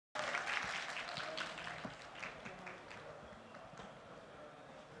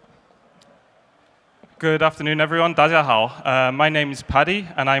Good afternoon, everyone. 大家好. My name is Paddy,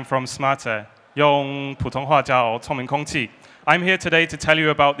 and I'm from Smartair. 用普通话叫聪明空气. I'm here today to tell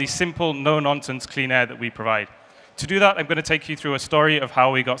you about the simple, no-nonsense clean air that we provide. To do that, I'm going to take you through a story of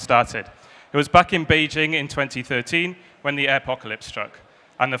how we got started. It was back in Beijing in 2013 when the airpocalypse struck.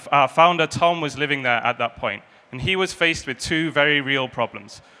 And our founder, Tom, was living there at that point. And he was faced with two very real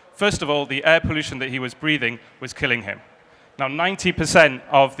problems. First of all, the air pollution that he was breathing was killing him. Now, 90%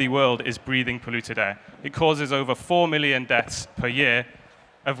 of the world is breathing polluted air. It causes over 4 million deaths per year,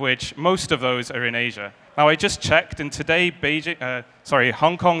 of which most of those are in Asia. Now, I just checked, and today,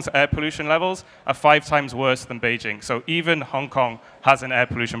 Hong Kong's air pollution levels are 5 times worse than Beijing. So even Hong Kong has an air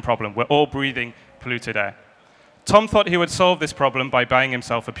pollution problem. We're all breathing polluted air. Tom thought he would solve this problem by buying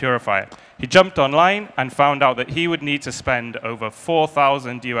himself a purifier. He jumped online and found out that he would need to spend over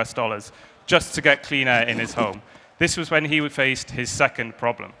 $4,000 US just to get clean air in his home. This was when he faced his second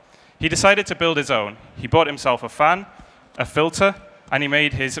problem. He decided to build his own. He bought himself a fan, a filter, and he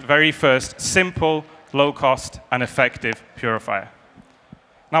made his very first simple, low-cost, and effective purifier.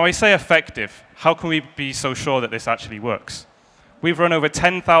 Now, I say effective. How can we be so sure that this actually works? We've run over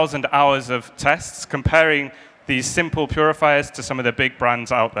 10,000 hours of tests comparing these simple purifiers to some of the big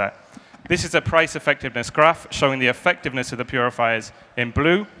brands out there. This is a price effectiveness graph showing the effectiveness of the purifiers in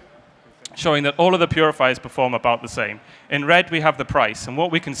blue, showing that all of the purifiers perform about the same. In red, we have the price, and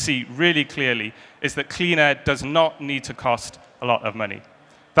what we can see really clearly is that clean air does not need to cost a lot of money.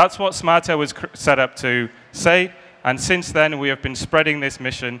 That's what Smartair was set up to say, and since then, we have been spreading this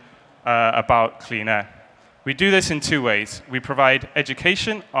mission about clean air. We do this in 2 ways. We provide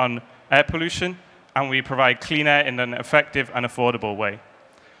education on air pollution, and we provide clean air in an effective and affordable way.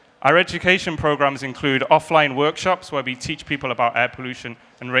 Our education programs include offline workshops where we teach people about air pollution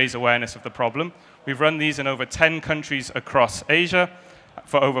and raise awareness of the problem. We've run these in over 10 countries across Asia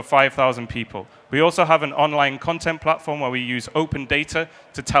for over 5,000 people. We also have an online content platform where we use open data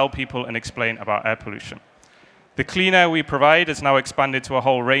to tell people and explain about air pollution. The clean air we provide has now expanded to a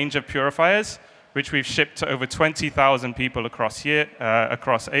whole range of purifiers, which we've shipped to over 20,000 people across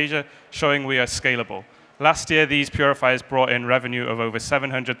Asia, showing we are scalable. Last year, these purifiers brought in revenue of over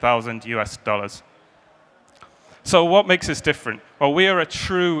 $700,000 US. So what makes us different? Well, we are a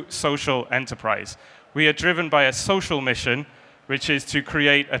true social enterprise. We are driven by a social mission, which is to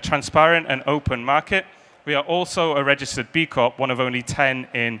create a transparent and open market. We are also a registered B Corp, one of only 10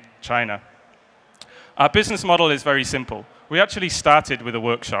 in China. Our business model is very simple. We actually started with a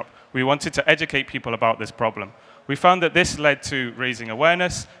workshop. We wanted to educate people about this problem. We found that this led to raising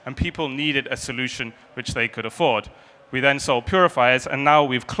awareness, and people needed a solution which they could afford. We then sold purifiers, and now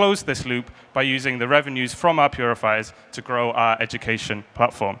we've closed this loop by using the revenues from our purifiers to grow our education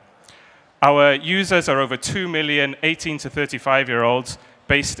platform. Our users are over 2 million 18 to 35-year-olds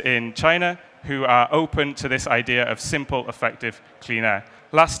based in China who are open to this idea of simple, effective clean air.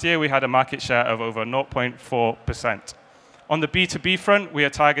 Last year, we had a market share of over 0.4%. On the B2B front, we are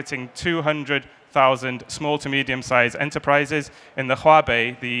targeting 200,000 small to medium-sized enterprises in the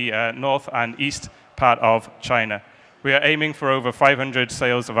Hubei, the north and east part of China. We are aiming for over 500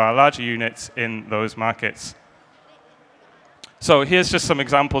 sales of our larger units in those markets. So here's just some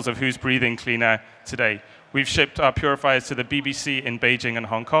examples of who's breathing clean air today. We've shipped our purifiers to the BBC in Beijing and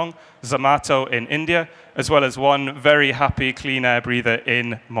Hong Kong, Zomato in India, as well as one very happy clean air breather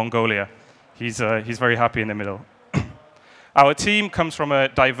in Mongolia. He's very happy in the middle. Our team comes from a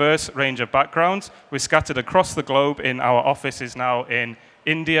diverse range of backgrounds. We're scattered across the globe in our offices now in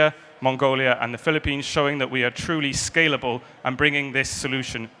India, Mongolia, and the Philippines, showing that we are truly scalable and bringing this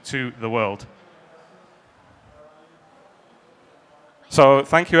solution to the world. So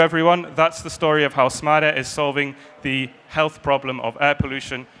thank you, everyone. That's the story of how Smartair is solving the health problem of air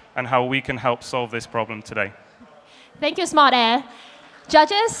pollution and how we can help solve this problem today. Thank you, Smartair.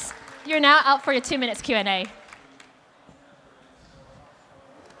 Judges, you're now out for your 2 minutes Q&A.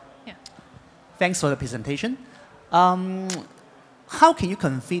 Thanks for the presentation. How can you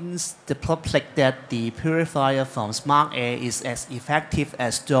convince the public that the purifier from Smartair is as effective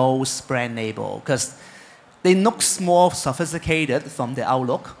as those brand label? Because they look more sophisticated from the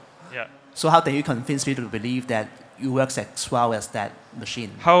outlook. Yeah. So how do you convince people to believe that it works as well as that machine?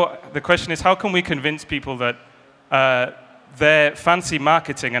 The question is, how can we convince people that their fancy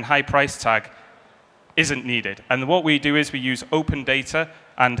marketing and high price tag isn't needed? And what we do is we use open data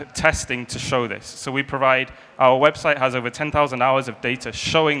and testing to show this. So we provide, our website has over 10,000 hours of data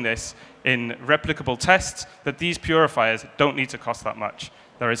showing this in replicable tests that these purifiers don't need to cost that much.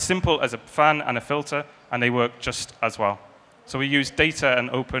 They're as simple as a fan and a filter, and they work just as well. So we use data and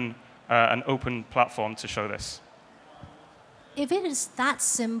an open platform to show this. If it is that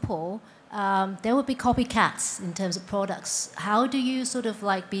simple, there will be copycats in terms of products. How do you sort of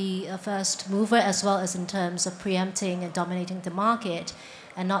like be a first mover as well as in terms of preempting and dominating the market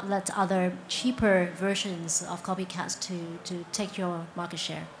and not let other cheaper versions of copycats to take your market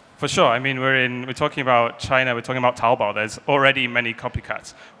share? For sure. I mean, we're talking about China, we're talking about Taobao. There's already many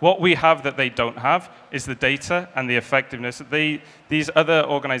copycats. What we have that they don't have is the data and the effectiveness. These other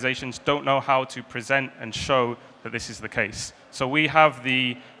organizations don't know how to present and show that this is the case. So we have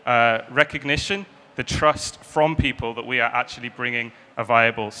the recognition, the trust from people that we are actually bringing a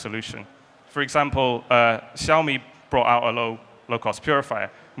viable solution. For example, Xiaomi brought out a low-cost purifier.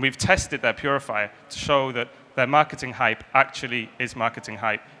 And we've tested their purifier to show that their marketing hype actually is marketing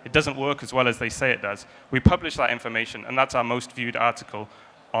hype. It doesn't work as well as they say it does. We publish that information, and that's our most viewed article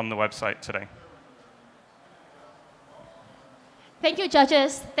on the website today. Thank you,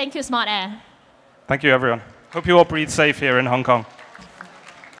 judges. Thank you, Smart Air. Thank you, everyone. Hope you all breathe safe here in Hong Kong.